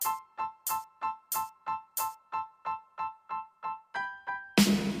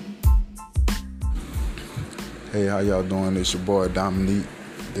Hey, how y'all doing? It's your boy Dominique.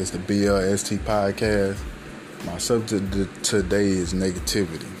 This is the BLST podcast. My subject today is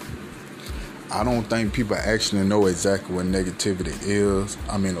negativity. I don't think people actually know exactly what negativity is.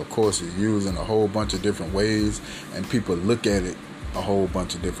 I mean, of course, it's used in a whole bunch of different ways, and people look at it a whole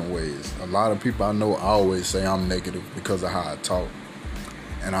bunch of different ways. A lot of people I know always say I'm negative because of how I talk.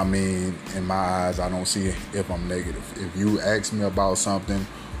 And I mean, in my eyes, I don't see if I'm negative. If you ask me about something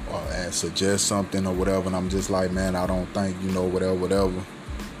or suggest something or whatever, and I'm just like, man, I don't think, whatever.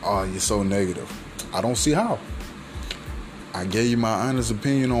 Oh, you're so negative. I don't see how. I gave you my honest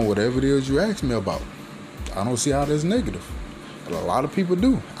opinion on whatever it is you asked me about. I don't see how that's negative. But a lot of people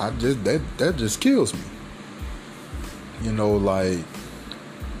do. That just kills me. Like,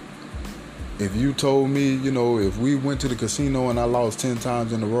 if you told me, if we went to the casino and I lost 10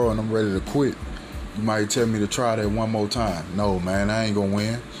 times in a row and I'm ready to quit, you might tell me to try that one more time. No, man, I ain't gonna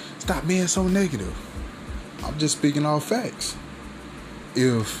win. Stop being so negative. I'm just speaking all facts.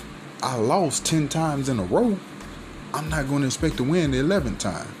 If I lost 10 times in a row, I'm not going to expect to win the 11th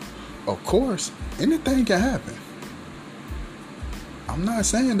time. Of course, anything can happen. I'm not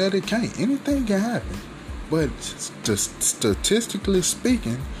saying that it can't. Anything can happen. But statistically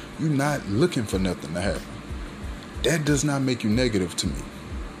speaking, you're not looking for nothing to happen. That does not make you negative to me.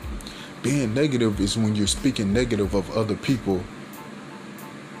 Being negative is when you're speaking negative of other people.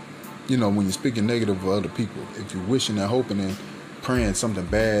 When you're speaking negative of other people. If you're wishing and hoping and praying something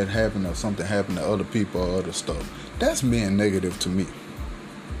bad happen or something happen to other people or other stuff. That's being negative to me.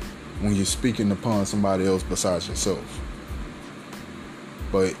 When you're speaking upon somebody else besides yourself.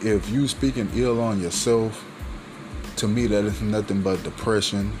 But if you speaking ill on yourself, to me that is nothing but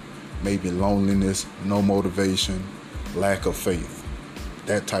depression, maybe loneliness, no motivation, lack of faith,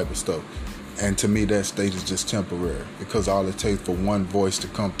 that type of stuff. And to me that state is just temporary, because all it takes for one voice to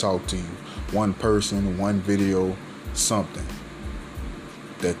come talk to you, one person, one video, something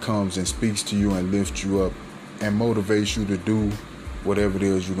that comes and speaks to you and lifts you up and motivates you to do whatever it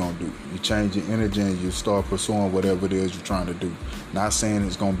is you're going to do. You change your energy and you start pursuing whatever it is you're trying to do. Not saying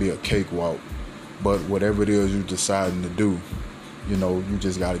it's going to be a cakewalk, but whatever it is you're deciding to do, you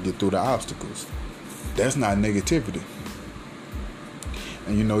just got to get through the obstacles. That's not negativity.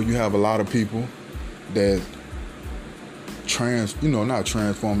 And you have a lot of people that not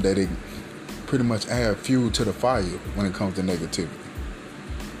transform, that it pretty much add fuel to the fire when it comes to negativity.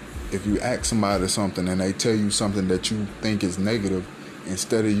 If you ask somebody something and they tell you something that you think is negative,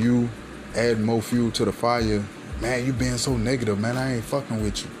 instead of you adding more fuel to the fire, man, you being so negative, man, I ain't fucking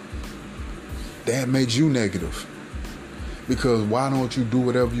with you. That makes you negative. Because why don't you do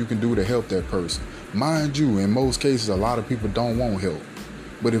whatever you can do to help that person? Mind you, in most cases, a lot of people don't want help.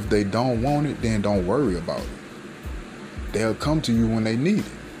 But if they don't want it, then don't worry about it. They'll come to you when they need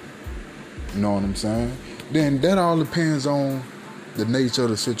it. You know what I'm saying? Then that all depends on the nature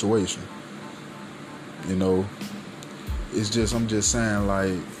of the situation. It's just, I'm just saying,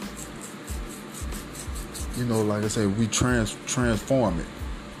 like, like I said, we transform it.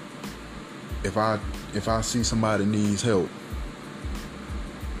 If I see somebody needs help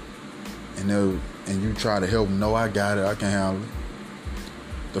and you try to help them, no, I got it, I can handle it.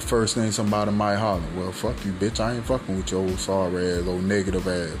 The first thing somebody might holler, well, fuck you, bitch, I ain't fucking with your old sorry ass, old negative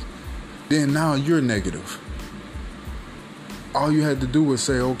ass. Then now you're negative. All you had to do was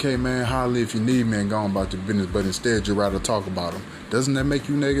say, okay, man, holler if you need me and go on about your business, but instead you'd rather talk about them. Doesn't that make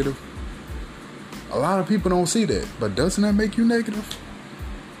you negative? A lot of people don't see that, but doesn't that make you negative?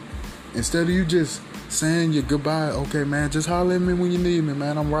 Instead of you just saying your goodbye, okay, man, just holler at me when you need me,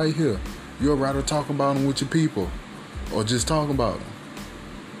 man, I'm right here. You'd rather talk about them with your people or just talk about them.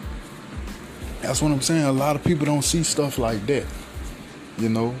 That's what I'm saying. A lot of people don't see stuff like that.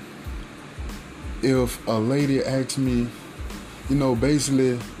 If a lady asks me,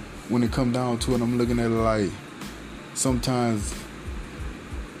 basically, when it come down to it, I'm looking at it like sometimes,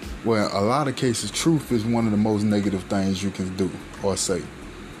 well, a lot of cases, truth is one of the most negative things you can do or say.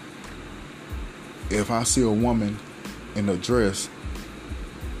 If I see a woman in a dress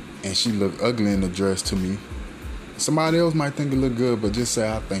and she look ugly in the dress to me, somebody else might think it look good, but just say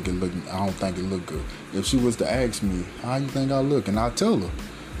I don't think it look good. If she was to ask me, how you think I look? And I tell her,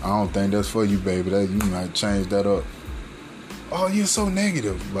 I don't think that's for you, baby. That you might change that up. Oh, you're so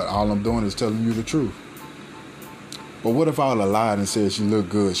negative. But all I'm doing is telling you the truth. But what if I would have lied and said she looked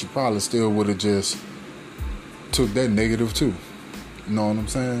good? She probably still would have just took that negative too. You know what I'm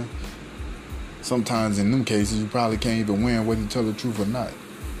saying? Sometimes in them cases, you probably can't even win whether you tell the truth or not.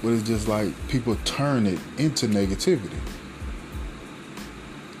 But it's just like people turn it into negativity.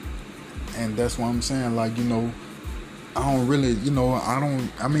 And that's why I'm saying, like, I don't really,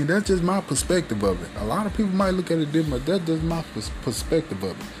 I mean, that's just my perspective of it. A lot of people might look at it different, but that's just my perspective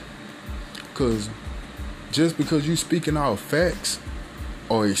of it. Because just because you speaking out facts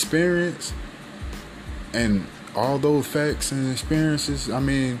or experience, and all those facts and experiences, I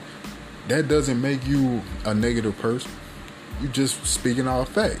mean, that doesn't make you a negative person. You just speaking out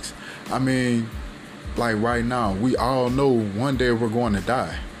facts. I mean, like right now, we all know one day we're going to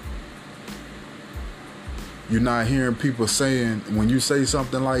die. You're not hearing people saying, when you say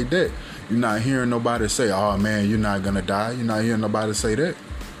something like that, you're not hearing nobody say, oh man, you're not gonna die. You're not hearing nobody say that.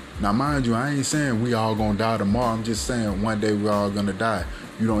 Now mind you, I ain't saying we all gonna die tomorrow. I'm just saying one day we all gonna die.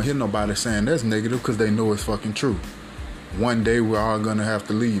 You don't hear nobody saying that's negative because they know it's fucking true. One day we're all gonna have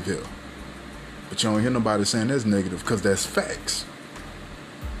to leave here. But you don't hear nobody saying that's negative because that's facts.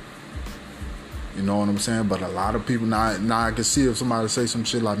 You know what I'm saying? But a lot of people, now I can see if somebody say some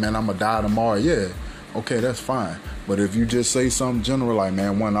shit like, man, I'm gonna die tomorrow. Yeah, okay, that's fine. But if you just say something general like,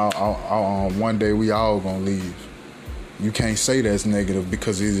 man, one day we all gonna leave, you can't say that's negative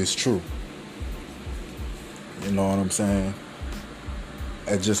because it is true. You know what I'm saying?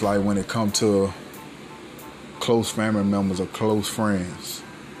 It's just like when it comes to close family members or close friends.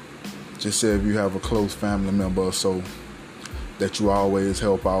 Just say if you have a close family member or so that you always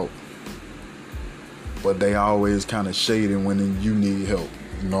help out, but they always kind of shading when you need help.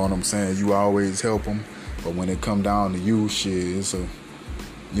 You know what I'm saying? You always help them, but when it come down to you, shit, it's a,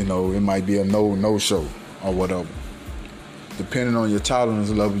 it might be a no-show or whatever. Depending on your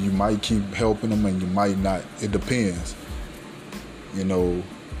tolerance level, you might keep helping them and you might not. It depends.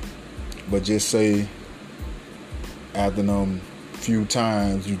 But just say after them few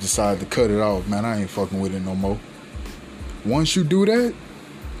times you decide to cut it off, man, I ain't fucking with it no more. Once you do that,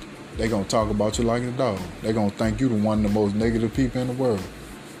 they gonna talk about you like a dog. They gonna think you the one of the most negative people in the world.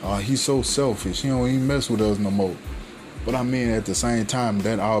 He's so selfish. He don't even mess with us no more. But I mean, at the same time,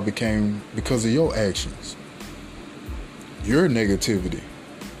 that all became because of your actions. Your negativity.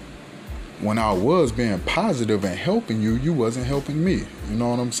 When I was being positive and helping you, you wasn't helping me. You know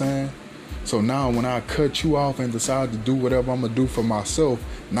what I'm saying? So now when I cut you off and decide to do whatever I'm going to do for myself,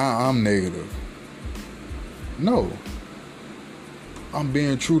 now I'm negative. No. I'm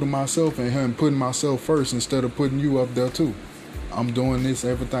being true to myself and putting myself first instead of putting you up there too. I'm doing this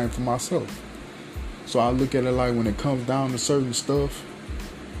everything for myself. So I look at it like when it comes down to certain stuff,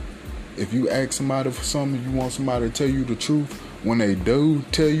 if you ask somebody for something, you want somebody to tell you the truth, when they do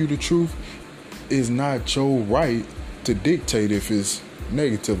tell you the truth, it's not your right to dictate if it's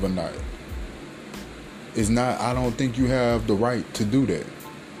negative or not. It's not, I don't think you have the right to do that.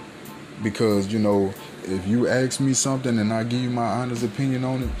 Because, if you ask me something and I give you my honest opinion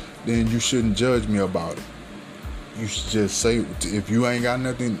on it, then you shouldn't judge me about it. You should just say, if you ain't got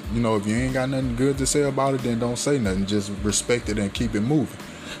nothing, if you ain't got nothing good to say about it, then don't say nothing. Just respect it and keep it moving.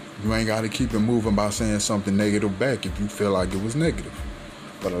 You ain't got to keep it moving by saying something negative back if you feel like it was negative.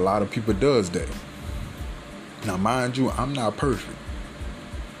 But a lot of people does that. Now, mind you, I'm not perfect.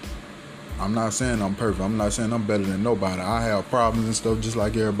 I'm not saying I'm perfect. I'm not saying I'm better than nobody. I have problems and stuff just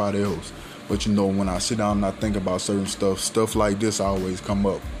like everybody else. But when I sit down and I think about certain stuff like this always come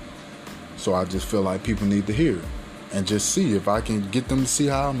up. So I just feel like people need to hear it. And just see if I can get them to see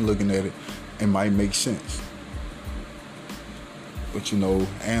how I'm looking at it. It might make sense. But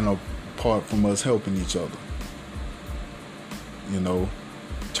and apart from us helping each other.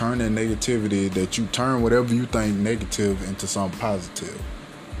 Turn that negativity, that you turn whatever you think negative into something positive.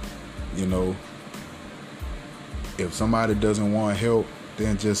 If somebody doesn't want help,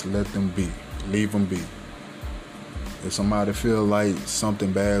 then just let them be. Leave them be. If somebody feel like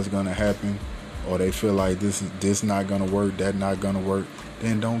something bad is gonna happen, or they feel like this not gonna work, that not gonna work,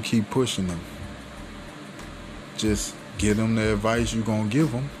 then don't keep pushing them. Just give them the advice you're gonna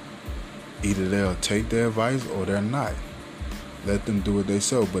give them. Either they'll take the advice or they're not. Let them do it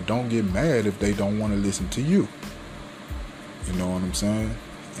themselves, but don't get mad if they don't want to listen to you. You know what I'm saying?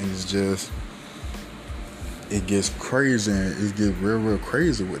 And it's just, it gets crazy, and it gets real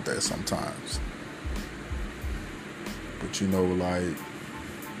crazy with that sometimes. But it's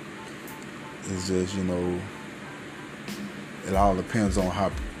just, it all depends on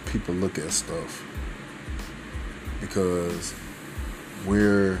how people look at stuff. Because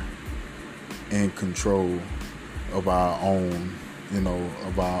we're in control of our own,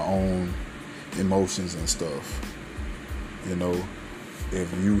 of our own emotions and stuff. If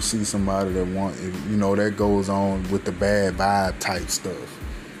you see somebody that that goes on with the bad vibe type stuff.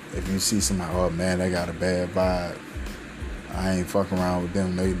 If you see somebody, oh man, they got a bad vibe, I ain't fucking around with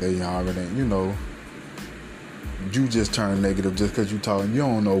them. They already, you just turn negative just because you talking. You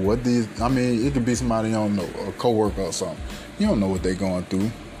don't know what these. I mean, it could be somebody you don't know, a coworker or something. You don't know what they going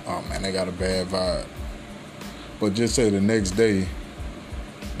through. Oh man, they got a bad vibe. But just say the next day,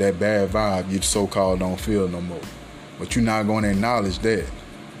 that bad vibe you so-called don't feel no more. But you're not going to acknowledge that.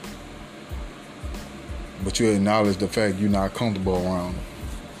 But you acknowledge the fact you're not comfortable around them.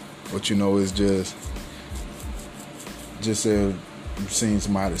 But you know, it's just say you've seen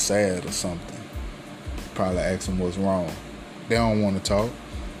somebody sad or something. Probably ask them what's wrong. They don't want to talk.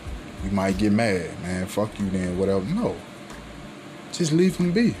 You might get mad, man. Fuck you then, whatever. No. Just leave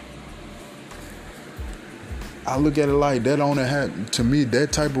them be. I look at it like that only have, to me,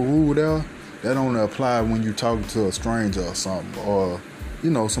 that type of rule there, that only apply when you talking to a stranger or something, or, you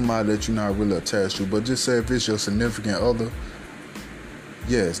know, somebody that you're not really attached to. But just say if it's your significant other,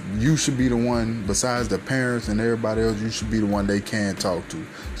 yes, you should be the one, besides the parents and everybody else, you should be the one they can talk to.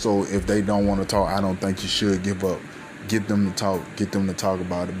 So if they don't want to talk, I don't think you should give up. Get them to talk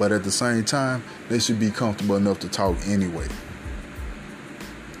about it. But at the same time, they should be comfortable enough to talk anyway.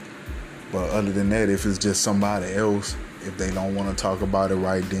 But other than that, if it's just somebody else, if they don't want to talk about it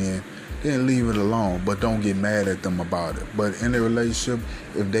right then leave it alone. But don't get mad at them about it. But in a relationship,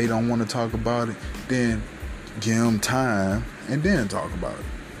 if they don't want to talk about it, then give them time and then talk about it.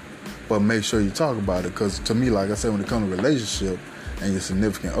 But make sure you talk about it, because to me, like I said, when it comes to relationship and your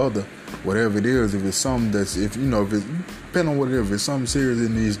significant other, whatever it is, if it's something that's, if you know, if it's, depending on what it is, if it's something serious,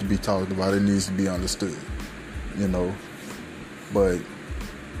 it needs to be talked about, it needs to be understood, you know. But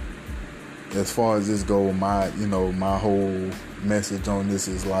as far as this goes, my whole message on this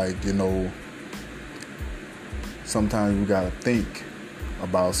is like, you know, sometimes you gotta think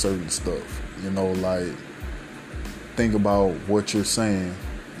about certain stuff, you know, like think about what you're saying,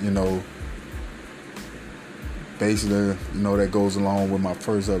 you know. Basically, you know, that goes along with my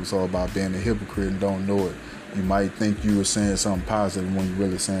first episode about being a hypocrite and don't know it. You might think you were saying something positive when you're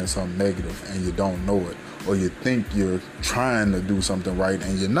really saying something negative and you don't know it. Or you think you're trying to do something right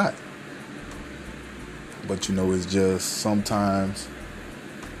and you're not. But you know, it's just sometimes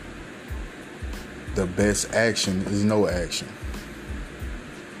the best action is no action.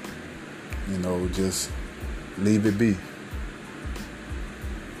 You know, just leave it be.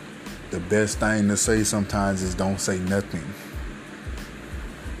 The best thing to say sometimes is don't say nothing.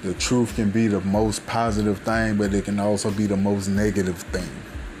 The truth can be the most positive thing, but it can also be the most negative thing.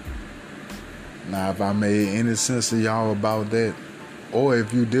 Now, if I made any sense to y'all about that, or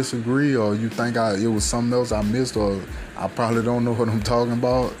if you disagree, or you think it was something else I missed, or I probably don't know what I'm talking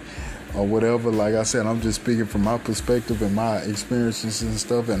about, or whatever, like I said, I'm just speaking from my perspective and my experiences and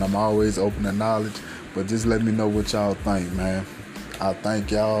stuff, and I'm always open to knowledge. But just let me know what y'all think, man. I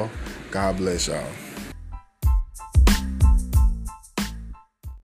thank y'all. God bless y'all.